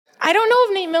I don't know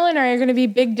if Nate Miller and I are going to be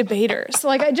big debaters.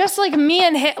 Like, just like me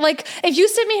and him, like, if you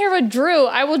sit me here with Drew,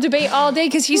 I will debate all day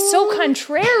because he's so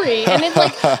contrary. And it's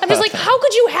like, I'm just like, how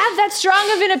could you have that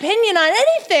strong of an opinion on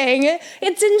anything?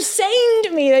 It's insane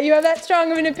to me that you have that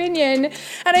strong of an opinion.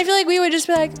 And I feel like we would just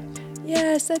be like,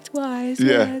 yes, that's wise.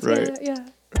 Yeah, yes, right. Yeah.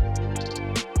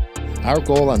 Our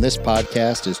goal on this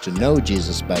podcast is to know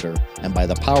Jesus better and by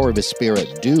the power of His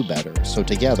Spirit do better so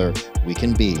together we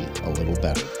can be a little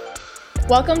better.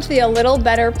 Welcome to the A Little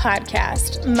Better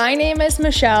podcast. My name is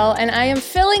Michelle, and I am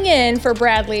filling in for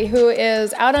Bradley, who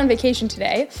is out on vacation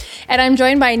today. And I'm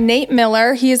joined by Nate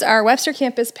Miller. He's our Webster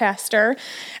Campus Pastor.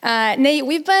 Nate,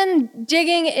 we've been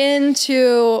digging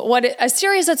into a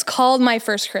series that's called My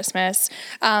First Christmas.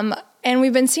 And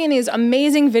we've been seeing these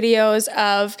amazing videos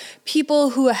of people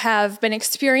who have been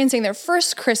experiencing their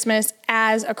first Christmas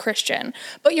as a Christian.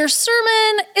 But your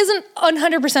sermon isn't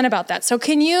 100% about that. So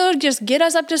can you just get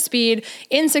us up to speed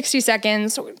in 60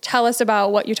 seconds? Tell us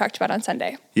about what you talked about on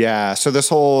Sunday. Yeah, so this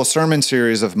whole sermon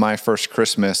series of My First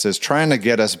Christmas is trying to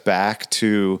get us back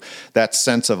to that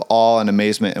sense of awe and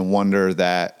amazement and wonder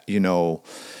that,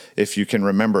 if you can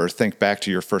remember, think back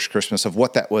to your first Christmas of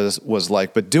what that was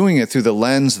like, but doing it through the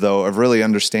lens, though, of really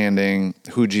understanding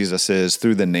who Jesus is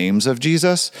through the names of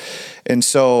Jesus. And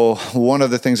so one of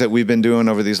the things that we've been doing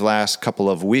over these last couple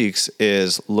of weeks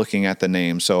is looking at the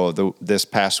names. So this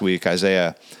past week,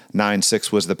 Isaiah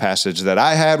 9:6 was the passage that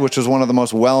I had, which was one of the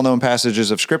most well-known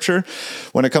passages of Scripture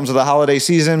when it comes to the holiday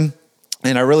season.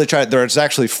 And I really tried, there's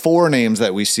actually 4 names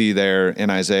that we see there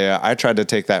in Isaiah. I tried to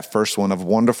take that first one of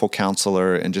Wonderful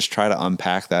Counselor and just try to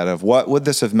unpack that of what would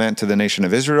this have meant to the nation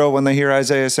of Israel when they hear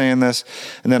Isaiah saying this?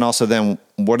 And then also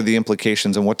what are the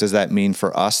implications and what does that mean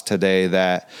for us today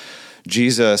that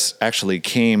Jesus actually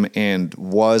came and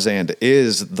was and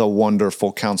is the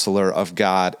wonderful counselor of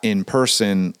God in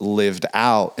person, lived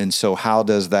out. And so how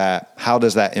does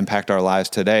that impact our lives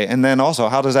today? And then also,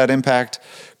 how does that impact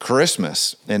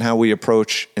Christmas and how we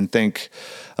approach and think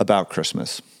about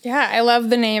Christmas? Yeah, I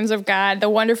love the names of God, the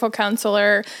wonderful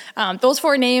counselor. Those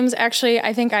 4 names, actually,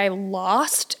 I think I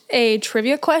lost a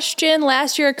trivia question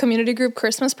last year at community group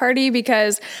Christmas party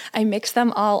because I mixed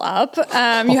them all up.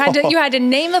 You had to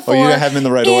name the 4 you had them in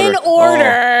the right order.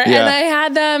 Yeah. And I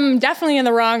had them definitely in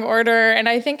the wrong order. And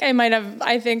I think I might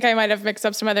have mixed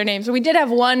up some other names. We did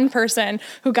have one person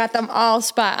who got them all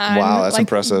spot on. Wow, that's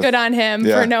impressive. Good on him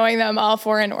for knowing them all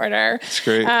 4 in order. That's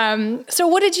great. So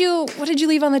what did you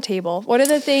leave on the table? What are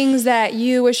the things that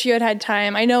you wish you had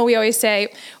time? I know we always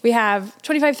say we have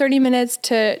 25, 30 minutes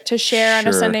to share on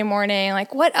a Sunday morning.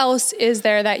 Like, what else is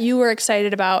there that you were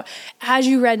excited about as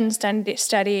you read and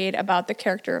studied about the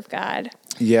character of God?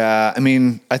 Yeah,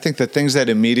 I think the things that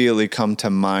immediately come to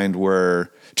mind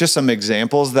were just some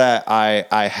examples that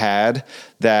I had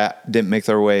that didn't make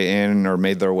their way in or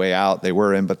made their way out. They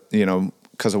were in, but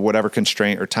because of whatever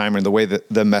constraint or time and the way that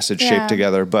the message shaped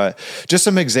together. But just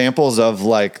some examples of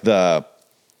the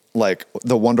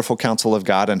wonderful counsel of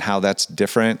God and how that's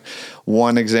different.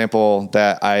 One example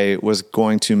that I was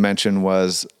going to mention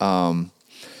was,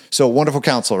 so wonderful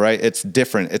counsel, right? It's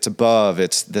different. It's above.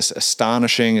 It's this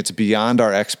astonishing, it's beyond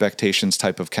our expectations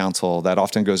type of counsel that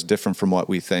often goes different from what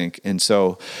we think. And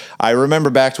so I remember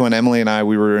back to when Emily and I,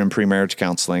 we were in pre-marriage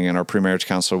counseling, and our pre-marriage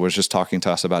counselor was just talking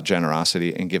to us about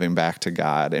generosity and giving back to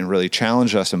God, and really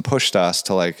challenged us and pushed us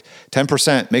to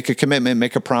 10%, make a commitment,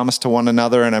 make a promise to one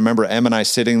another. And I remember Em and I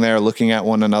sitting there looking at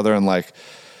one another and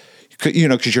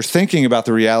because you're thinking about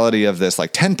the reality of this,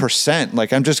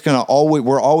 10%,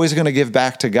 we're always going to give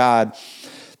back to God.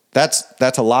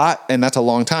 That's a lot, and that's a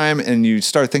long time. And you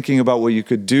start thinking about what you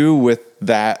could do with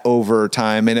that over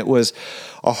time. And it was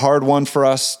a hard one for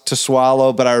us to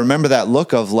swallow. But I remember that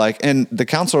look of and the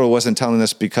counselor wasn't telling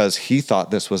us because he thought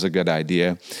this was a good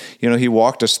idea. He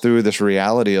walked us through this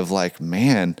reality of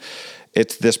man,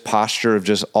 it's this posture of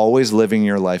just always living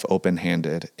your life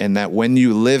open-handed. And that when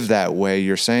you live that way,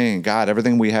 you're saying, God,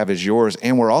 everything we have is yours.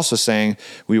 And we're also saying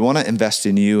we want to invest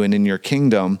in you and in your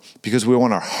kingdom because we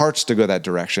want our hearts to go that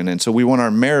direction. And so we want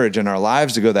our marriage and our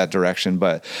lives to go that direction.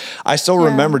 But I still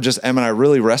remember just Em and I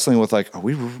really wrestling with are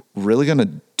we really going to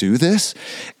do this?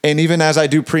 And even as I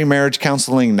do pre-marriage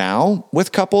counseling now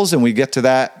with couples, and we get to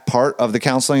that part of the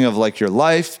counseling of your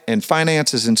life and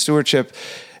finances and stewardship,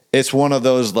 it's one of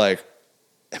those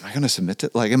am I going to submit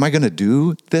to, am I going to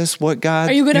do this? What God?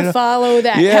 Are you going to follow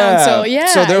that counsel? Yeah.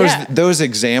 So there was those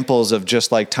examples of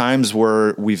just times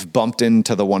where we've bumped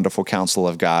into the wonderful counsel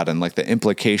of God and the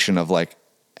implication of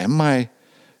am I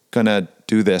going to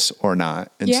do this or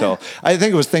not? And so I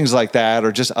think it was things like that,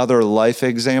 or just other life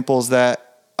examples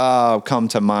that come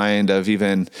to mind of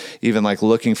even like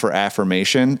looking for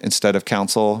affirmation instead of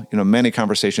counsel. Many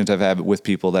conversations I've had with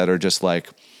people that are just like,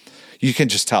 you can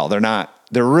just tell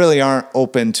they really aren't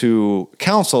open to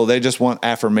counsel. They just want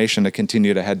affirmation to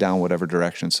continue to head down whatever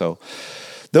direction. So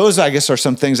those, I guess, are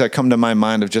some things that come to my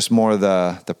mind of just more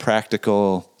the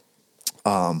practical,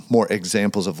 more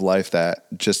examples of life that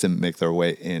just didn't make their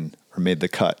way in or made the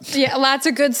cut. Yeah, lots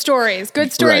of good stories.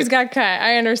 Good stories Right. got cut.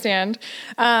 I understand.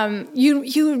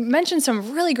 You mentioned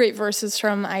some really great verses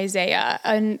from Isaiah,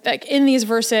 and like in these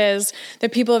verses, the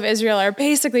people of Israel are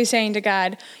basically saying to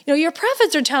God, your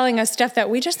prophets are telling us stuff that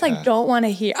we just don't want to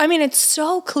hear. I mean, it's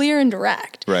so clear and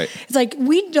direct. Right. It's like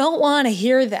we don't want to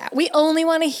hear that. We only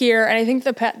want to hear, and I think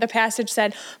the passage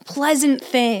said, pleasant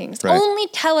things. Right. Only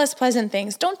tell us pleasant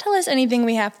things. Don't tell us anything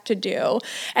we have to do.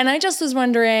 And I just was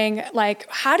wondering, like,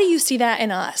 how do you see that in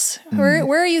us? Where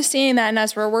are you seeing that in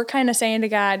us, where we're kind of saying to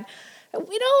God, we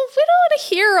don't want to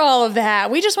hear all of that.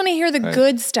 We just want to hear the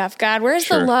good stuff, God. Where's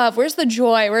the love? Where's the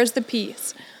joy? Where's the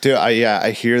peace? Dude,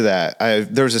 I hear that.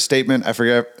 There was a statement, I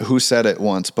forget who said it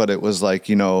once, but it was like,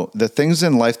 the things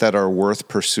in life that are worth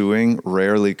pursuing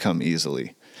rarely come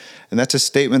easily. And that's a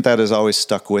statement that has always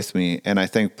stuck with me. And I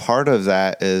think part of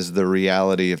that is the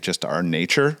reality of just our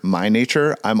nature, my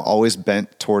nature. I'm always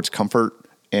bent towards comfort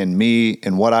and me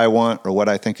and what I want or what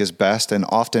I think is best. And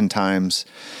oftentimes,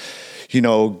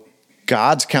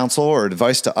 God's counsel or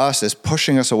advice to us is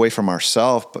pushing us away from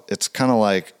ourselves. But it's kind of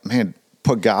like, man,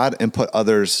 put God and put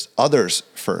others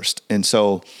first. And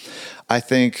so I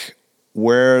think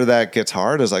where that gets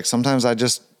hard is like, sometimes I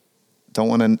just don't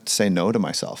want to say no to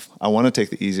myself. I want to take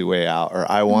the easy way out, or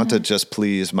I want to just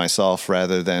please myself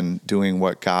rather than doing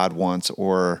what God wants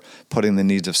or putting the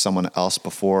needs of someone else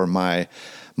before my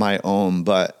own.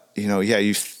 But,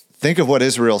 you think of what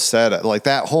Israel said, like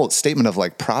that whole statement of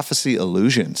like prophecy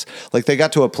illusions. Like they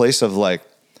got to a place of like,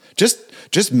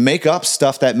 just make up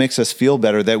stuff that makes us feel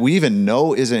better that we even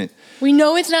know isn't. We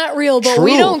know it's not real, but true.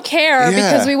 we don't care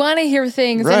because we want to hear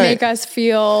things that make us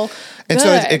feel and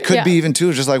good. so it could be even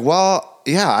too, just like, well,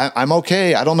 yeah, I'm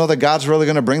okay. I don't know that God's really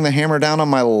going to bring the hammer down on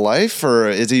my life, or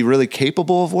is he really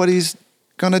capable of what he's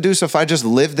going to do? So if I just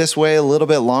live this way a little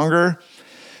bit longer,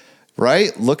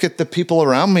 right? Look at the people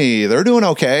around me. They're doing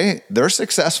okay. They're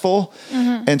successful.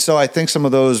 And so I think some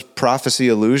of those prophecy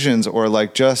illusions, or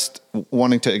like just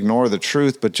wanting to ignore the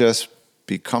truth, but just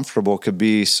be comfortable, could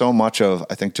be so much of,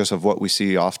 I think, just of what we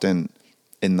see often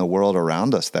in the world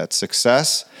around us, that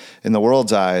success in the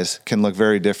world's eyes can look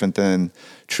very different than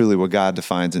truly what God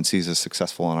defines and sees as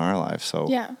successful in our life. So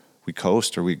we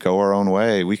coast or we go our own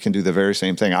way. We can do the very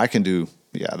same thing. I can do,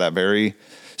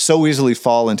 so easily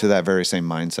fall into that very same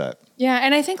mindset. Yeah,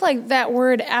 and I think like that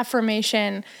word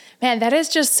affirmation, man, that is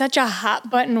just such a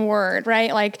hot button word,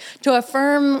 right? Like to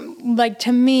affirm, like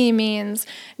to me means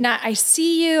I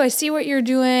see you, I see what you're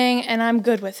doing, and I'm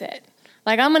good with it.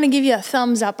 Like I'm going to give you a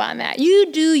thumbs up on that.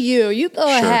 You do you go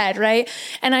ahead, right?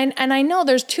 And I know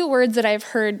there's two words that I've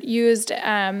heard used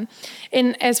in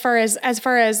as far as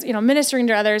ministering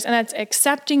to others, and that's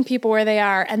accepting people where they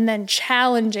are and then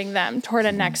challenging them toward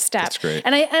a next step. That's great.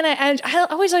 And I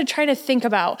always try to think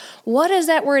about what is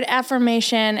that word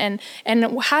affirmation, and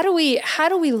how do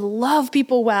we love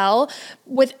people well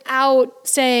without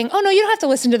saying, oh no, you don't have to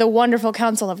listen to the wonderful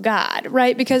counsel of God,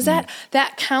 right? Because that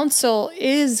counsel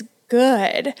is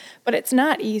good, but it's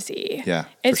not easy. Yeah,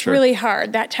 it's really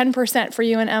hard. That 10% for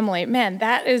you and Emily, man,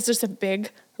 that is just a big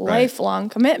lifelong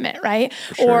commitment, right?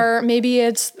 Or maybe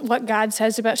it's what God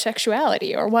says about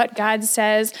sexuality, or what God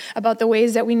says about the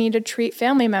ways that we need to treat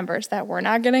family members that we're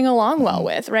not getting along well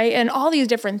with, right? And all these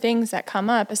different things that come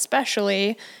up,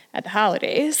 especially at the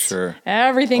holidays.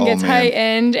 Everything gets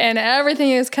heightened and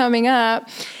everything is coming up.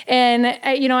 And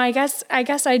I guess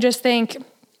I just think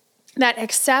that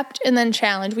accept and then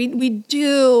challenge. We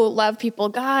do love people.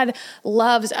 God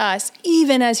loves us,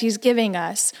 even as he's giving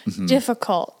us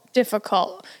difficult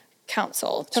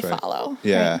counsel to follow.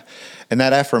 Yeah. Right? And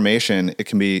that affirmation, it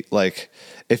can be like,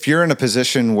 if you're in a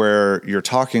position where you're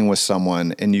talking with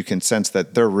someone and you can sense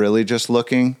that they're really just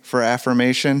looking for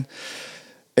affirmation,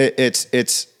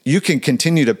 it's you can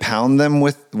continue to pound them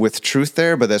with truth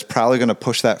there, but that's probably going to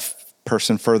push that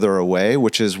person further away,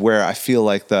 which is where I feel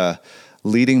like the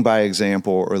leading by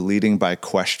example or leading by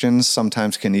questions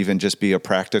sometimes can even just be a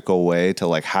practical way to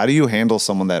like, how do you handle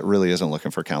someone that really isn't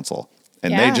looking for counsel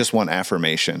and they just want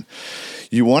affirmation?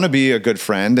 You want to be a good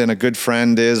friend, and a good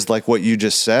friend is like what you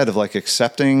just said, of like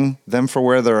accepting them for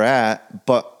where they're at,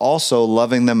 but also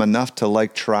loving them enough to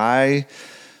like try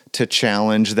to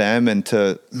challenge them and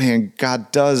to, man,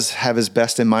 God does have his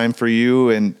best in mind for you,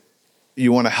 and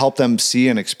you want to help them see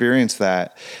and experience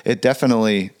that. It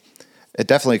definitely, it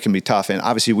definitely can be tough. And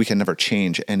obviously we can never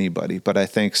change anybody, but I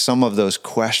think some of those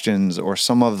questions or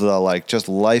some of the like just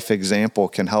life example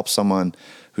can help someone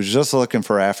who's just looking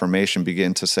for affirmation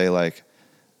begin to say like,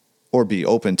 or be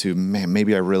open to, man,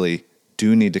 maybe I really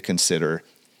do need to consider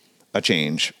a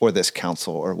change or this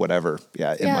counsel or whatever.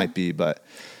 Yeah, it might be, but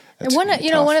one of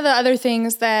the other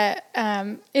things that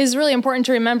is really important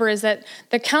to remember is that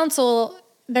the counsel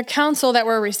that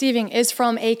we're receiving is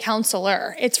from a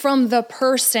counselor. It's from the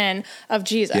person of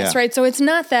Jesus, right? So it's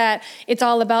not that it's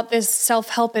all about this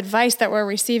self-help advice that we're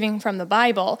receiving from the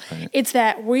Bible. Right. It's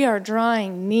that we are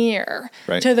drawing near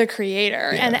to the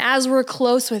Creator. Yeah. And as we're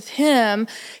close with Him,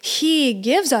 He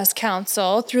gives us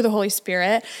counsel through the Holy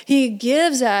Spirit. He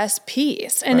gives us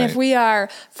peace. And if we are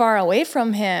far away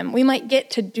from Him, we might get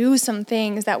to do some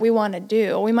things that we want to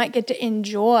do. We might get to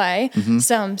enjoy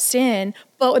some sin,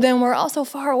 but then we're also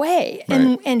far away,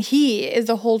 and He is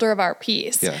the holder of our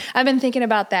peace. Yeah. I've been thinking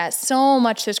about that so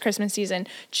much this Christmas season.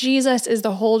 Jesus is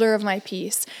the holder of my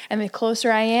peace, and the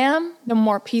closer I am, the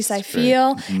more peace I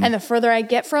feel, and the further I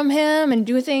get from Him and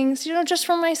do things, just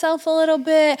for myself a little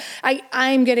bit,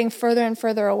 I'm getting further and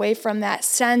further away from that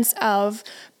sense of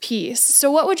peace.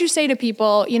 So what would you say to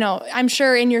people? I'm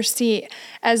sure in your seat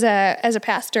as a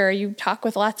pastor, you talk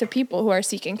with lots of people who are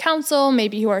seeking counsel,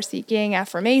 maybe who are seeking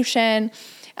affirmation.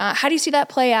 How do you see that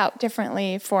play out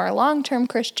differently for long-term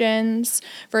Christians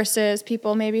versus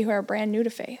people maybe who are brand new to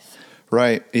faith?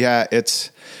 Right. Yeah. It's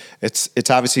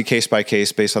obviously case by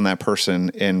case based on that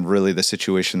person and really the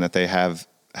situation that they have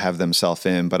themselves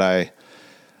in. But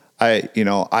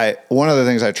one of the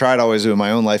things I try to always do in my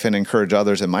own life and encourage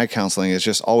others in my counseling is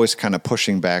just always kind of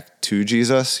pushing back to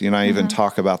Jesus. I even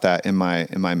talk about that in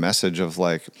my message of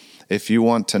like, if you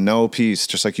want to know peace,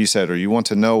 just like you said, or you want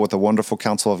to know what the wonderful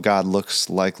counsel of God looks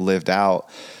like lived out,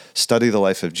 study the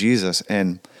life of Jesus.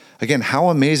 And again, how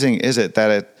amazing is it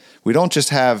that we don't just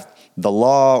have the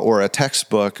law or a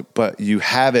textbook, but you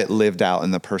have it lived out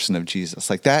in the person of Jesus.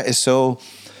 Like that is so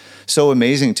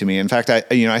amazing to me. In fact,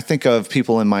 I think of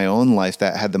people in my own life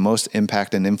that had the most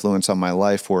impact and influence on my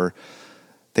life where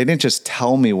they didn't just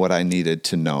tell me what I needed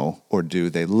to know or do,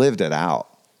 they lived it out.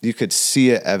 You could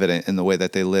see it evident in the way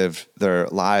that they lived their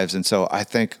lives. And so I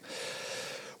think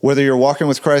whether you're walking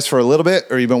with Christ for a little bit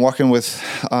or you've been walking with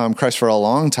Christ for a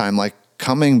long time, like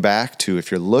coming back to,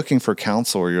 if you're looking for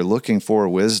counsel or you're looking for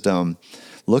wisdom,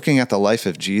 looking at the life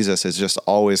of Jesus is just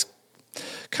always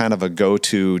kind of a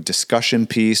go-to discussion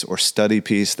piece or study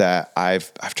piece that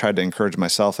I've tried to encourage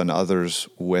myself and others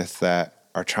with that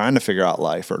are trying to figure out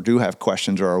life or do have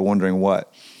questions or are wondering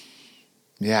what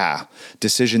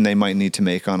decision they might need to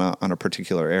make on a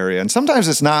particular area. And sometimes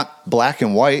it's not black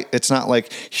and white. It's not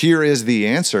like, here is the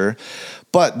answer.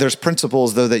 But there's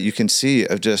principles, though, that you can see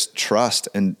of just trust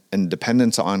and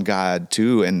dependence on God,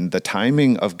 too, and the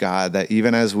timing of God, that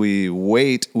even as we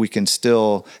wait, we can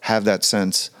still have that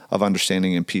sense of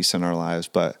understanding and peace in our lives.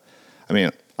 But,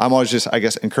 I'm always just,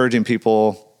 encouraging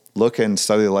people, look and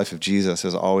study the life of Jesus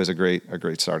is always a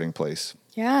great starting place.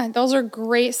 Yeah, those are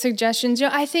great suggestions.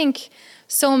 I think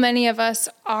so many of us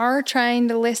are trying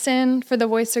to listen for the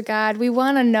voice of God. We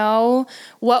want to know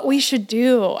what we should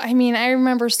do. I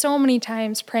remember so many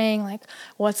times praying like,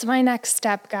 what's my next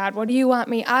step, God? What do you want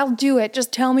me? I'll do it.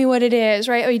 Just tell me what it is,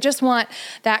 right? We just want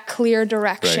that clear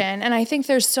direction. Right. And I think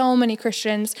there's so many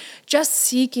Christians just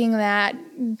seeking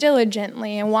that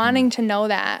diligently and wanting to know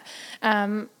that.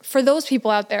 For those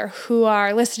people out there who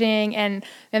are listening and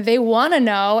they want to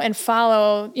know and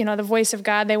follow, the voice of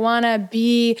God, they want to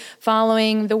be following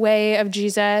the way of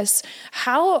Jesus.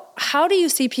 How do you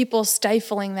see people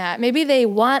stifling that? Maybe they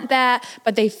want that,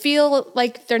 but they feel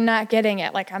like they're not getting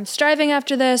it. Like, I'm striving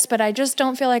after this, but I just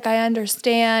don't feel like I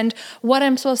understand what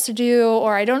I'm supposed to do,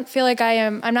 or I don't feel like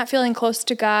I'm not feeling close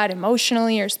to God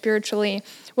emotionally or spiritually.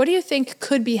 What do you think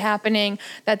could be happening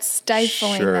that's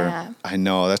stifling that? I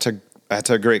know that's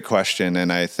a great question.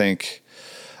 And I think,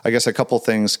 a couple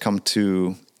things come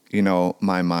to,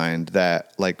 my mind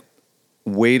that like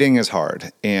waiting is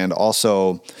hard. And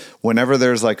also whenever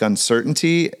there's like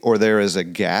uncertainty or there is a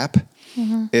gap,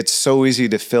 it's so easy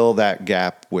to fill that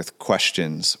gap with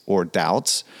questions or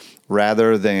doubts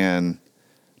rather than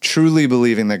truly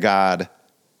believing that God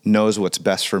knows what's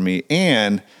best for me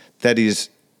and that He's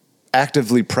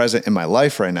actively present in my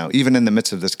life right now, even in the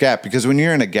midst of this gap. Because when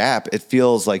you're in a gap, it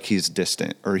feels like He's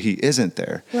distant or He isn't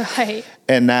there. Right.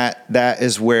 And that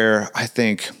is where I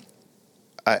think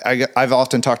I've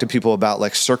often talked to people about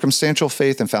like circumstantial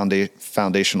faith and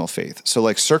foundational faith. So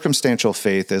like circumstantial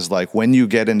faith is like when you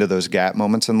get into those gap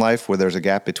moments in life where there's a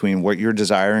gap between what you're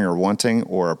desiring or wanting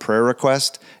or a prayer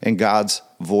request and God's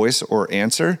voice or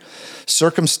answer.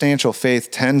 Circumstantial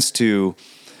faith tends to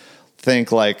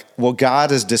think like, well,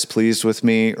 God is displeased with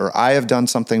me, or I have done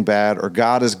something bad, or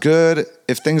God is good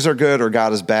if things are good, or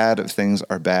God is bad if things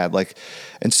are bad. Like,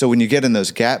 and so when you get in those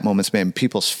gap moments, man,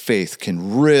 people's faith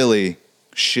can really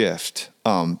shift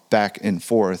back and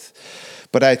forth.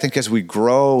 But I think as we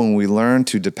grow and we learn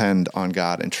to depend on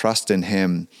God and trust in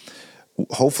him,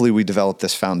 hopefully we develop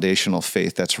this foundational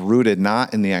faith that's rooted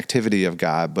not in the activity of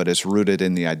God, but it's rooted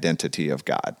in the identity of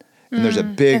God. And there's a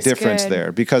big difference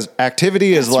there, because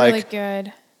activity is like, really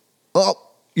good.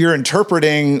 Well, you're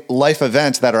interpreting life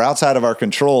events that are outside of our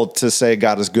control to say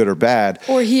God is good or bad.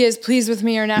 Or he is pleased with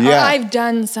me or not. Yeah. Or I've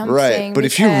done something. Right. But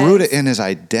if you root it in his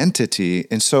identity,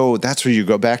 and so that's where you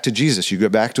go back to Jesus, you go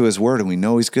back to his word, and we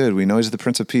know he's good. We know he's the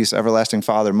Prince of Peace, everlasting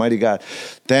Father, mighty God.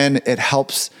 Then it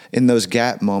helps in those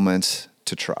gap moments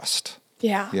to trust.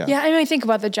 Yeah. I mean, I think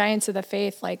about the giants of the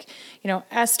faith, like,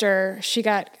 Esther, she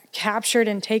got captured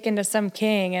and taken to some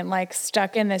king and like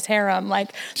stuck in this harem.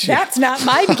 Like, that's not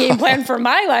my game plan for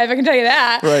my life. I can tell you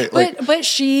that. Right. But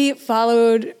she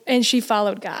followed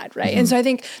God. Right. And so I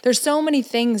think there's so many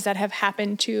things that have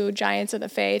happened to giants of the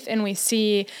faith, and we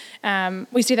see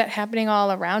that happening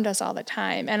all around us all the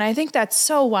time. And I think that's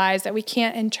so wise that we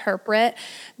can't interpret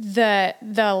the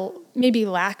maybe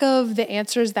lack of the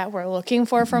answers that we're looking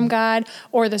for from God,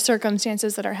 or the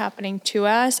circumstances that are happening to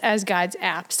us as God's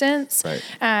absence. Right.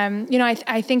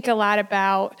 I think a lot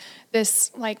about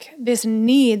this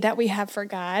need that we have for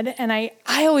God. And I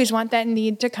always want that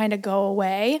need to kind of go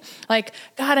away. Like,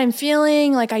 God, I'm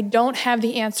feeling like I don't have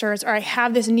the answers, or I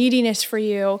have this neediness for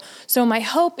you. So my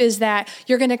hope is that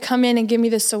you're going to come in and give me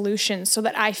the solution so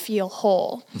that I feel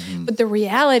whole. But the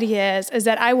reality is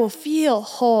that I will feel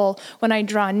whole when I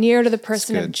draw near to the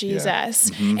person of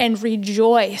Jesus and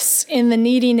rejoice in the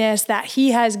neediness that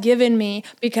he has given me,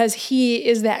 because he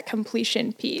is that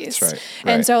completion piece. That's right.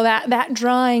 And so that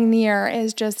drawing near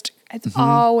is just, it's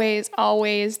always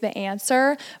the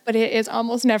answer, but it is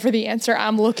almost never the answer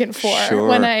I'm looking for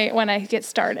when I get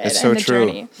started in the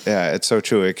journey. Yeah, it's so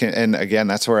true. It can, and again,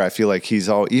 that's where I feel like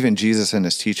even Jesus in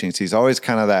his teachings, he's always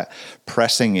kind of that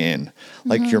pressing in,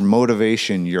 like your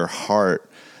motivation, your heart,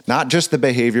 not just the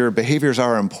behavior. Behaviors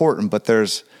are important, but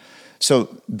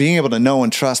so being able to know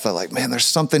and trust that, like, man, there's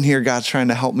something here God's trying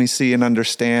to help me see and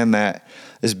understand that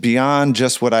is beyond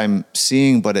just what I'm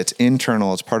seeing, but it's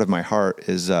internal. It's part of my heart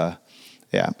is, a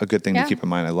good thing to keep in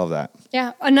mind. I love that.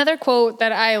 Yeah. Another quote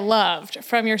that I loved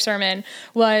from your sermon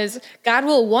was, God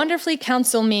will wonderfully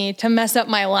counsel me to mess up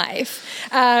my life.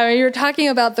 You're talking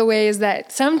about the ways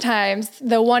that sometimes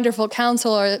the wonderful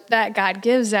counsel that God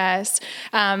gives us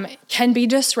can be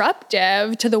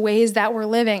disruptive to the ways that we're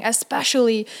living,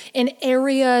 especially in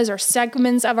areas or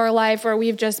segments of our life where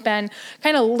we've just been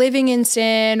kind of living in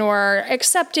sin, or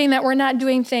accepting that we're not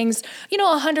doing things,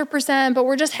 100%, but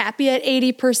we're just happy at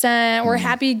 80%. We're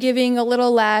happy giving a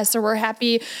little less, or we're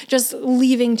happy just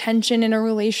leaving tension in a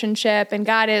relationship, and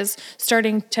God is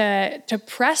starting to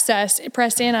press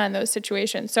in on those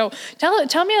situations. So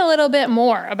tell me a little bit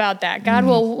more about that. God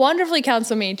will wonderfully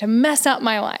counsel me to mess up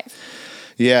my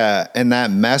life. Yeah, and that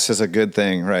mess is a good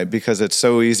thing, right? Because it's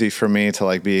so easy for me to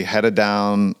like be headed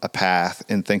down a path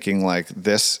and thinking like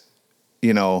this,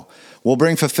 will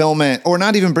bring fulfillment, or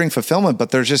not even bring fulfillment,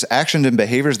 but there's just actions and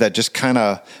behaviors that just kind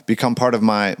of become part of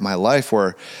my life,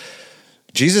 where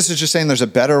Jesus is just saying there's a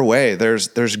better way.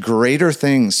 There's greater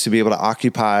things to be able to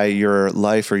occupy your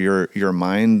life or your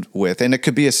mind with. And it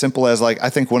could be as simple as, like, I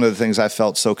think one of the things I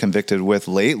felt so convicted with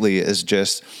lately is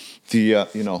just the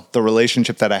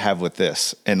relationship that I have with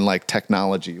this and like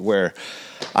technology, where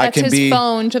I can be. That's his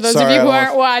phone. To those of you who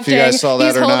aren't watching, you guys saw that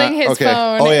he's holding his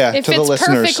phone. Oh yeah, it to the fits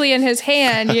listeners. perfectly in his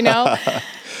hand.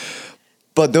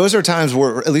 But those are times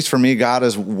where, at least for me, God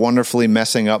is wonderfully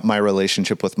messing up my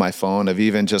relationship with my phone, of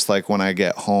even just like when I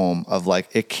get home, of like,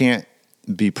 it can't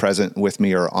be present with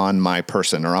me or on my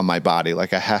person or on my body.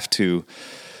 Like, I have to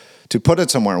put it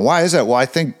somewhere. And why is that? Well, I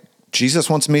think Jesus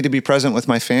wants me to be present with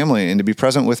my family and to be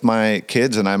present with my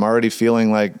kids. And I'm already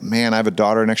feeling like, man, I have a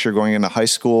daughter next year going into high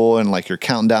school, and like, you're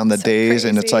counting down the days. Crazy,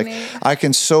 and it's like, I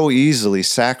can so easily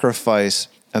sacrifice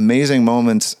amazing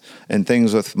moments and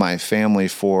things with my family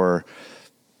for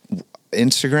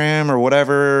Instagram or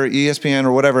whatever, ESPN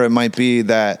or whatever it might be,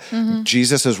 that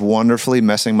Jesus is wonderfully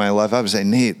messing my life up. I would say,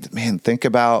 Nate, man, think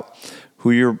about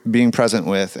who you're being present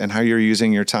with and how you're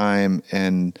using your time.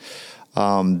 And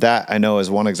that, I know, is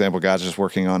one example God's just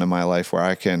working on in my life, where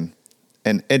I can,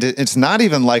 and it's not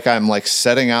even like I'm like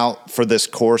setting out for this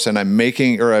course and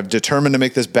I've determined to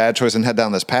make this bad choice and head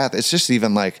down this path. It's just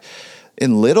even like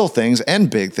in little things and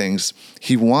big things,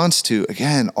 he wants to,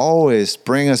 again, always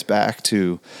bring us back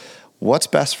to what's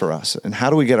best for us, and how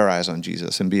do we get our eyes on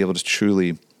Jesus and be able to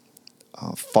truly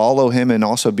follow him and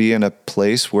also be in a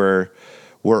place where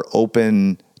we're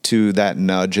open to that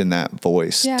nudge and that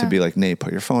voice to be like, Nate,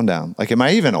 put your phone down. Like, am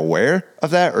I even aware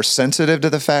of that or sensitive to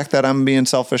the fact that I'm being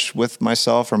selfish with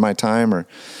myself or my time or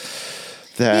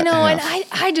that? And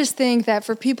I just think that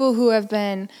for people who have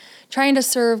been trying to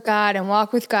serve God and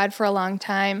walk with God for a long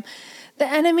time, the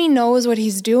enemy knows what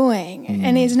he's doing,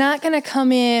 and he's not going to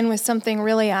come in with something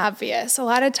really obvious. A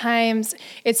lot of times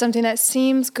it's something that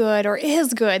seems good or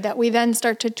is good that we then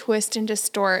start to twist and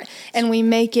distort, and we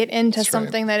make it into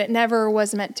something that it never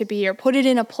was meant to be, or put it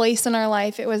in a place in our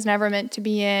life it was never meant to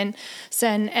be in.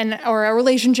 Or a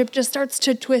relationship just starts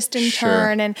to twist and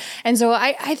turn. And so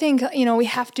I think, we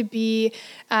have to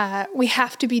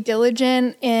be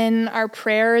diligent in our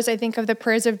prayers. I think of the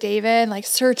prayers of David, like,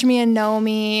 search me and know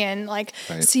me, and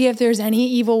see if there's any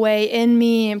evil way in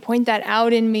me and point that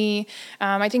out in me.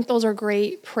 I think those are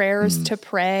great prayers to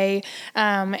pray.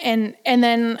 And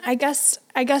then I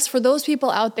guess for those people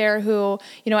out there who,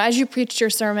 as you preached your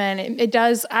sermon,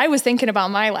 I was thinking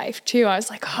about my life too. I was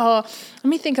like, let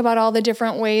me think about all the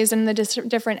different ways and the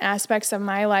different aspects of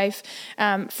my life.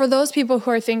 For those people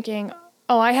who are thinking,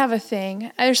 I have a thing.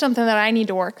 There's something that I need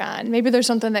to work on. Maybe there's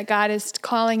something that God is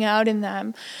calling out in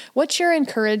them. What's your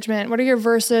encouragement? What are your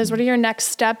verses? What are your next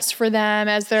steps for them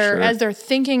as they're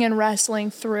thinking and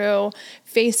wrestling through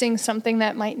facing something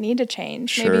that might need to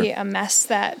change? Maybe a mess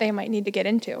that they might need to get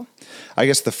into. I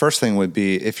guess the first thing would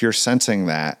be, if you're sensing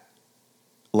that,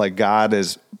 like, God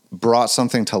has brought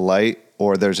something to light,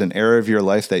 or there's an area of your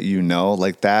life that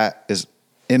like, that is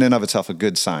in and of itself a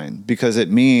good sign, because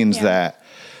it means that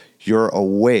you're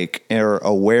awake or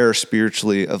aware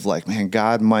spiritually of, like, man,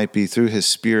 God might be through his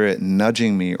Spirit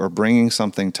nudging me or bringing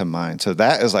something to mind. So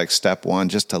that is like step one,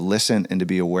 just to listen and to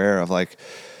be aware of, like,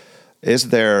 is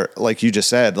there, like you just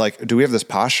said, like, do we have this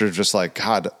posture of just like,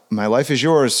 God, my life is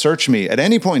yours. Search me at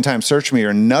any point in time, search me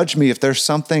or nudge me if there's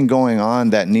something going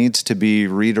on that needs to be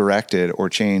redirected or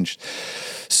changed.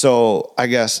 So I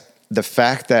guess the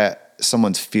fact that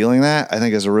someone's feeling that, I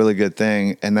think, is a really good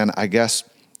thing. And then I guess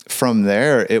from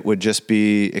there, it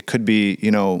could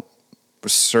be,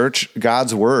 search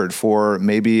God's word for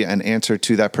maybe an answer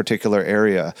to that particular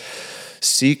area.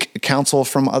 Seek counsel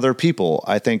from other people.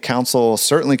 I think counsel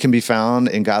certainly can be found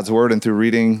in God's word and through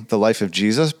reading the life of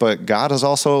Jesus, but God is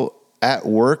also at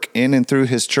work in and through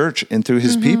his church and through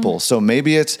his people. So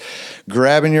maybe it's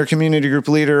grabbing your community group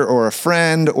leader or a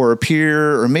friend or a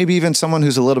peer, or maybe even someone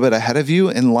who's a little bit ahead of you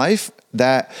in life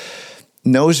that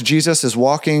knows Jesus is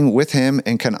walking with him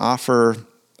and can offer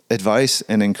advice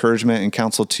and encouragement and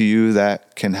counsel to you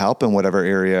that can help in whatever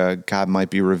area God might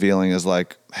be revealing as,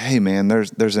 like, hey man,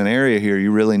 there's an area here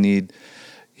you really need,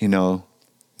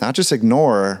 not just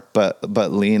ignore, but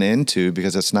lean into,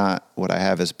 because it's not what I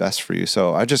have is best for you.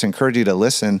 So I just encourage you to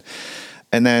listen,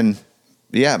 and then,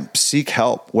 seek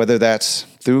help, whether that's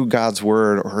through God's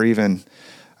word or even,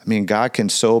 God can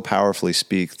so powerfully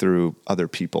speak through other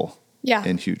people.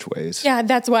 In huge ways. Yeah,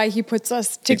 that's why he puts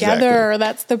us together. Exactly.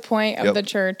 That's the point of the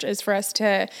church, is for us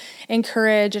to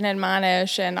encourage and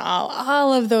admonish and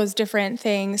all of those different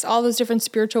things, all those different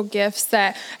spiritual gifts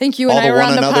that I think you and I were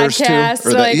on the podcast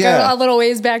a little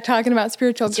ways back talking about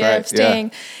spiritual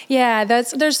gifting.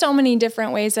 There's so many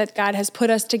different ways that God has put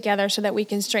us together so that we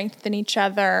can strengthen each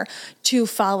other to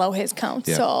follow his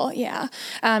counsel.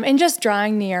 And just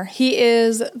drawing near. He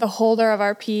is the holder of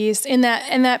our peace. In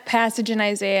that passage in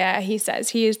Isaiah, he says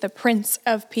he is the Prince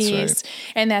of Peace.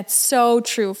 And that's so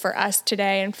true for us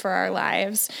today and for our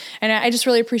lives. And I just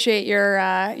really appreciate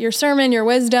your sermon, your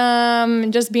wisdom,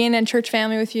 and just being in church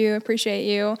family with you. Appreciate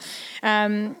you.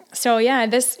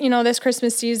 This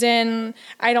Christmas season,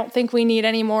 I don't think we need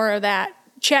any more of that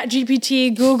Chat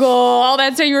GPT, Google, all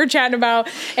that stuff you were chatting about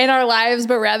in our lives,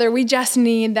 but rather we just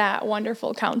need that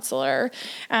wonderful counselor.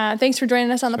 Thanks for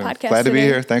joining us on the podcast. Glad to be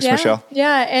here. Thanks, Michelle.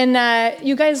 Yeah, and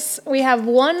you guys, we have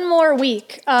one more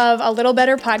week of A Little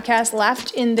Better podcast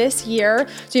left in this year,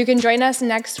 so you can join us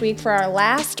next week for our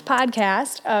last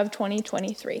podcast of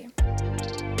 2023.